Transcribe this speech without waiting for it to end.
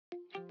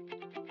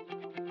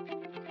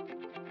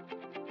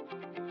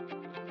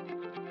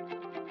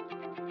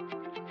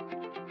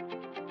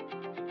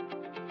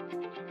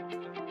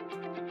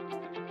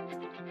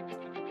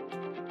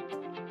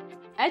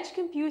Edge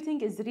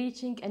computing is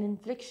reaching an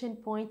inflection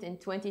point in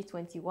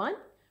 2021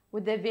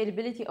 with the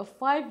availability of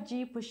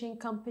 5G pushing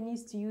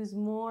companies to use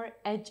more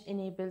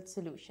edge-enabled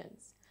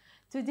solutions.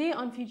 Today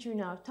on Future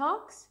Now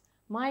Talks,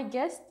 my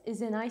guest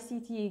is an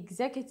ICT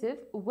executive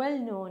well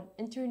known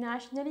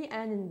internationally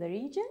and in the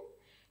region.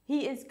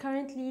 He is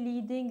currently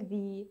leading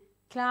the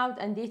cloud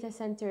and data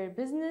center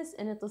business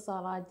in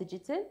Etisalat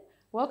Digital.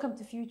 Welcome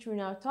to Future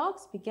Now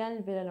Talks, Miguel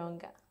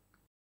Villalonga.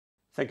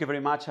 Thank you very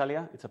much,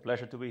 Alia. It's a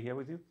pleasure to be here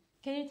with you.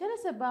 Can you tell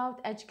us about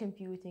edge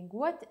computing?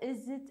 What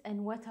is it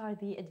and what are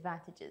the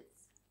advantages?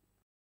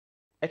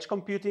 Edge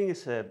computing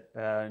is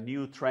a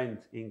new trend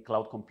in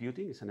cloud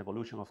computing. It's an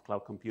evolution of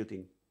cloud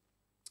computing.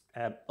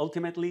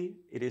 Ultimately,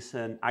 it is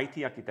an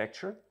IT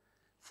architecture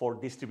for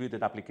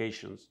distributed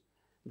applications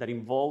that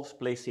involves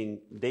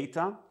placing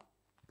data,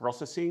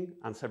 processing,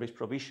 and service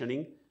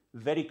provisioning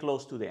very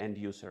close to the end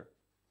user.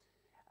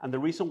 And the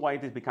reason why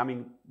it is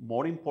becoming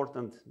more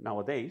important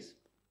nowadays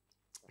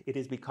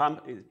is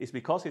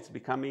because it's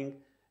becoming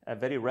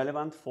very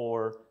relevant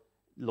for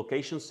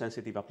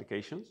location-sensitive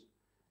applications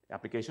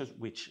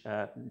which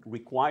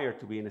require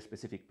to be in a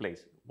specific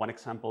place. One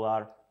example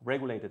are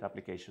regulated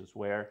applications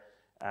where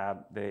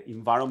the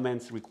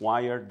environments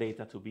require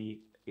data to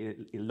be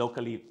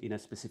locally in a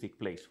specific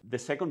place. The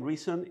second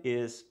reason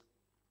is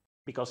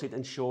because it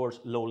ensures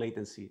low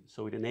latency.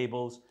 So it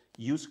enables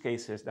use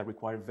cases that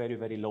require very,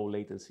 very low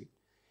latency.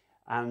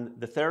 And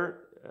the third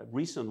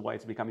reason why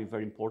it's becoming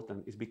very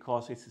important is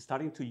because it's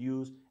starting to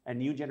use a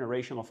new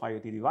generation of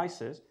IoT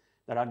devices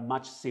that are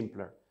much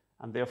simpler.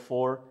 And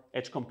therefore,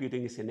 edge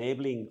computing is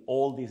enabling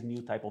all these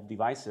new type of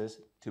devices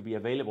to be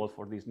available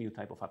for these new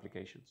type of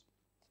applications.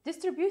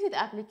 Distributed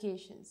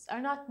applications are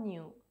not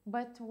new,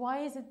 but why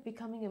is it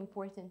becoming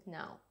important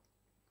now?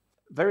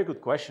 Very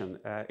good question.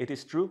 It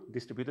is true,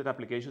 distributed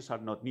applications are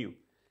not new.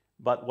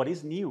 But what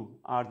is new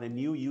are the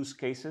new use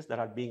cases that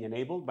are being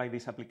enabled by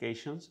these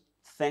applications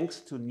thanks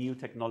to new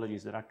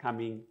technologies that are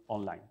coming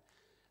online.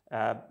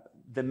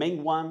 The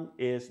main one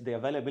is the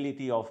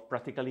availability of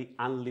practically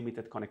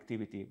unlimited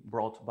connectivity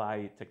brought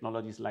by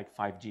technologies like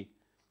 5G.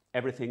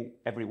 Everything,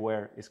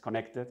 everywhere is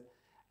connected,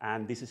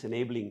 and this is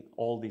enabling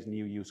all these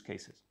new use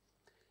cases.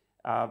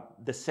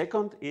 The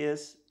second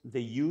is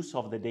the use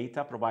of the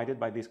data provided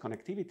by this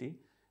connectivity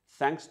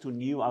thanks to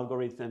new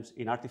algorithms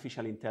in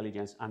artificial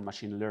intelligence and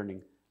machine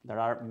learning that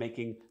are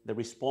making the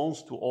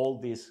response to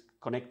all these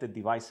connected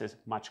devices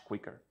much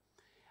quicker.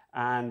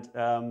 And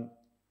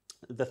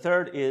the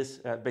third is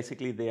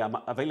basically the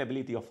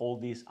availability of all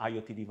these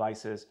IoT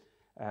devices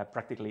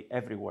practically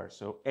everywhere.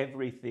 So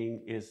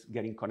everything is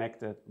getting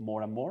connected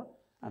more and more,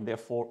 and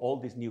therefore all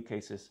these new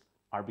cases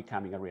are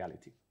becoming a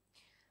reality.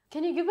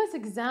 Can you give us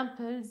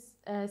examples,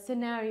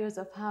 scenarios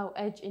of how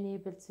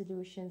edge-enabled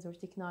solutions or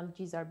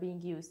technologies are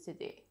being used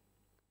today?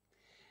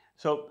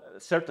 So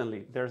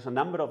certainly, there's a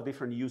number of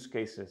different use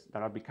cases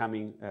that are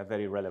becoming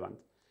very relevant.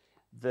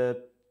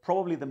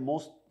 Probably the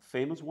most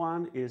famous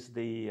one is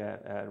the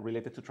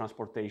related to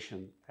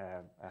transportation,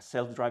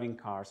 self-driving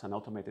cars and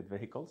automated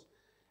vehicles,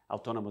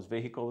 autonomous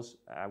vehicles,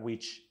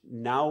 which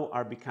now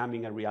are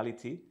becoming a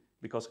reality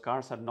because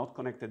cars are not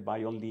connected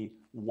by only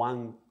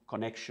one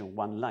connection,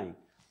 one line.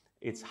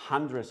 It's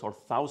hundreds or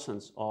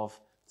thousands of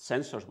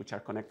sensors which are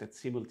connected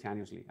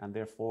simultaneously and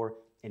therefore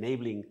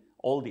enabling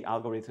all the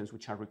algorithms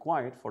which are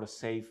required for a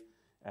safe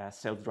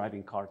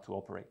self-driving car to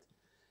operate.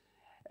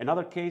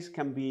 Another case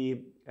can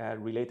be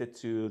related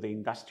to the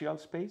industrial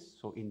space,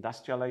 so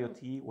industrial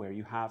IoT, where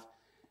you have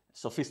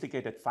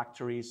sophisticated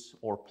factories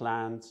or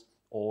plants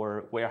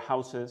or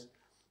warehouses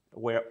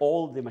where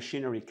all the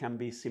machinery can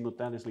be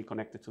simultaneously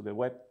connected to the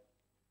web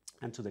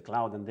and to the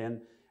cloud, and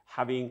then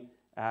having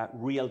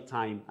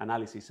real-time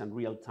analysis and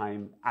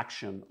real-time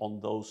action on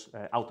those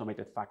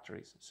automated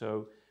factories.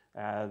 So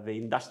the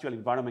industrial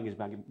environment is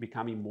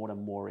becoming more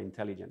and more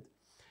intelligent.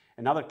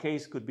 Another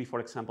case could be, for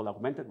example,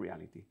 augmented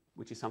reality,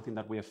 which is something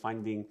that we are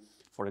finding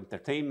for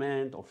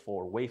entertainment or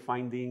for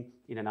wayfinding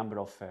in a number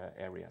of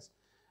areas,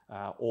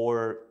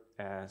 or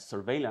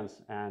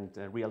surveillance and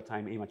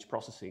real-time image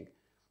processing,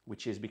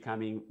 which is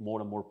becoming more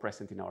and more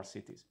present in our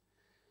cities.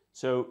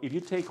 So if you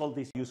take all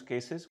these use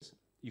cases,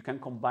 you can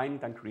combine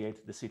it and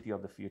create the city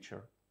of the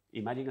future.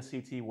 Imagine a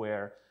city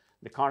where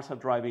the cars are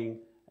driving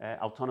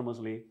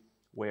autonomously,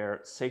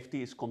 where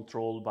safety is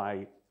controlled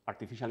by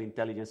artificial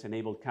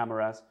intelligence-enabled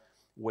cameras,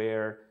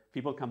 where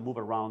people can move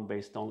around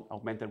based on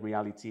augmented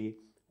reality,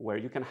 where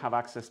you can have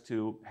access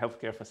to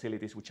healthcare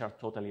facilities which are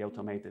totally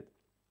automated.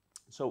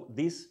 So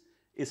this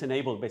is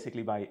enabled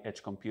basically by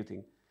edge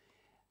computing.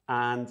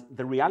 And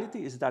the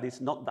reality is that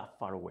it's not that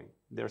far away.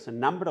 There's a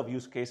number of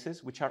use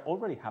cases which are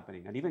already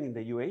happening. And even in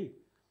the UAE,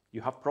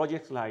 you have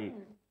projects like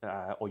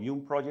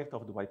Oyun project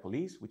of Dubai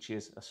Police, which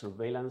is a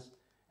surveillance,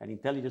 an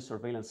intelligent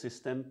surveillance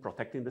system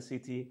protecting the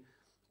city.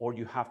 Or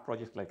you have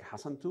projects like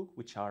Hassan 2,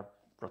 which are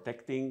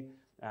protecting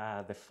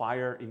the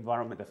fire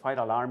environment, the fire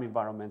alarm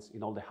environments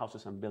in all the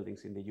houses and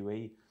buildings in the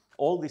UAE.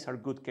 All these are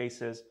good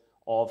cases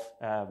of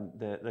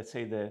let's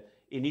say the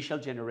initial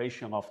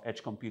generation of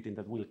edge computing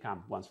that will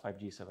come once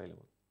 5G is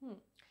available.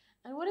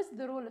 And what is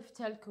the role of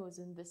telcos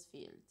in this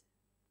field?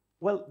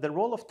 Well, the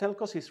role of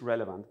telcos is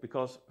relevant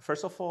because,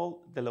 first of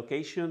all, the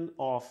location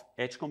of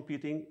edge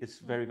computing is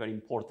very, very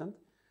important.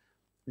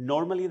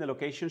 Normally, the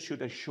location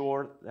should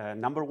ensure,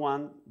 number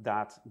one,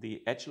 that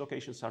the edge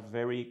locations are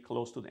very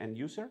close to the end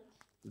user.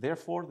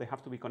 Therefore, they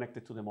have to be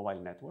connected to the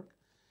mobile network.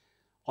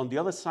 On the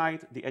other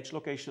side, the edge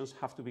locations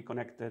have to be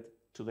connected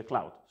to the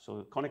cloud.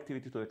 So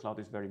connectivity to the cloud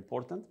is very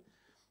important.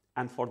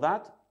 And for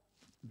that,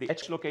 the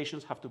edge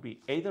locations have to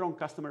be either on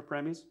customer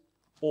premise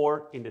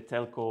or in the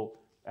telco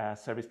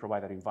service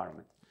provider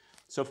environment.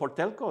 So for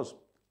telcos,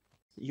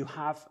 you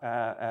have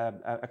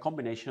a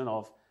combination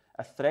of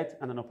a threat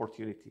and an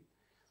opportunity.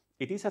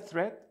 It is a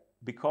threat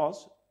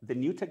because the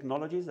new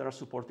technologies that are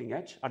supporting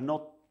edge are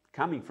not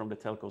coming from the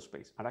telco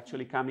space, are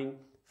actually coming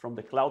from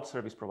the cloud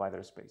service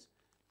provider space.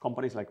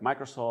 Companies like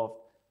Microsoft,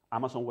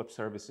 Amazon Web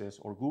Services,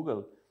 or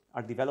Google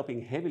are developing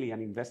heavily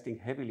and investing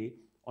heavily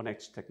on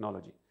edge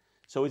technology.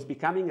 So it's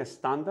becoming a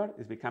standard,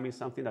 it's becoming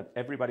something that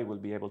everybody will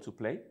be able to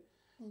play.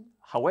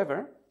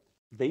 However,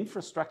 the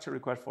infrastructure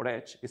required for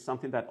edge is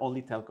something that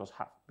only telcos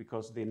have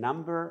because the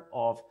number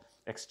of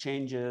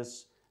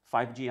exchanges,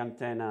 5G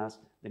antennas,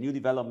 the new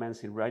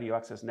developments in radio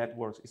access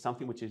networks is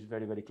something which is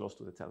very, very close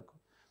to the telco.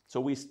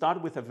 So we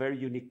start with a very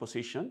unique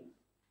position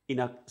in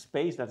a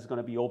space that's going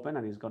to be open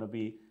and is going to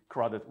be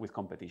crowded with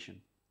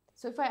competition.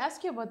 So if I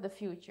ask you about the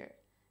future,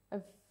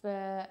 if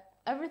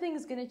everything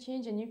is going to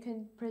change and you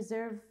can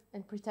preserve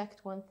and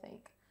protect one thing,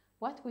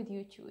 what would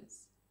you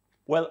choose?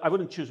 Well, I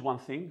wouldn't choose one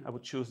thing. I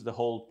would choose the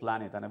whole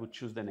planet and I would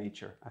choose the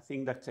nature. I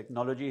think that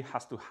technology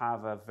has to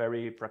have a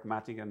very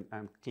pragmatic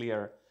and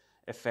clear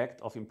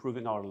effect of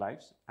improving our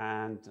lives.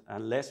 And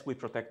unless we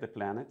protect the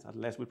planet,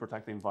 unless we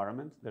protect the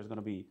environment, there's going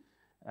to be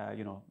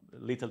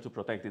little to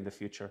protect in the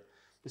future.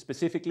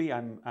 Specifically,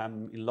 I'm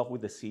in love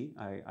with the sea.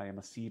 I am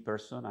a sea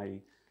person.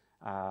 In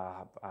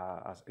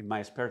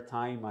my spare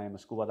time, I am a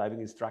scuba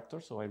diving instructor,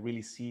 so I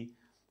really see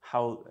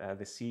how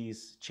the sea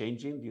is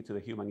changing due to the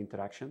human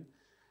interaction.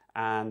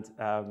 And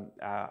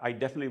I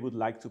definitely would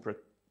like to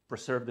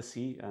preserve the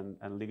sea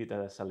and leave it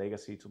as a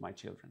legacy to my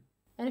children.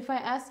 And if I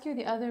ask you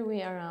the other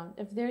way around,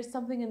 if there's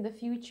something in the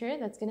future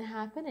that's going to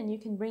happen and you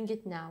can bring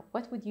it now,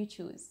 what would you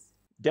choose?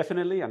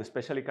 Definitely, and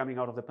especially coming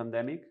out of the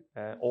pandemic,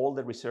 all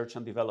the research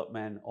and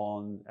development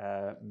on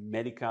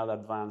medical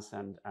advance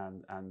and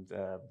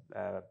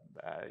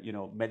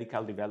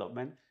medical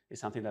development is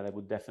something that I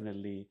would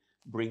definitely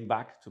bring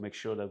back to make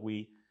sure that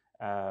we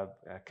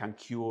can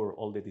cure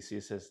all the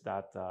diseases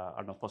that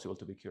are not possible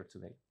to be cured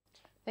today.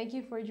 Thank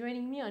you for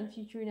joining me on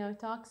Future Now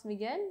Talks,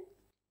 Miguel.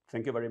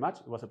 Thank you very much.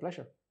 It was a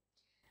pleasure.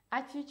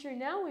 At Future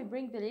Now, we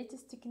bring the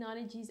latest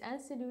technologies and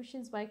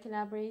solutions by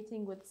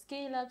collaborating with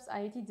scale-ups,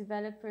 IoT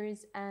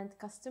developers, and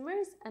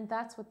customers. And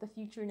that's what the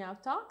Future Now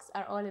Talks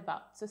are all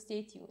about. So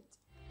stay tuned.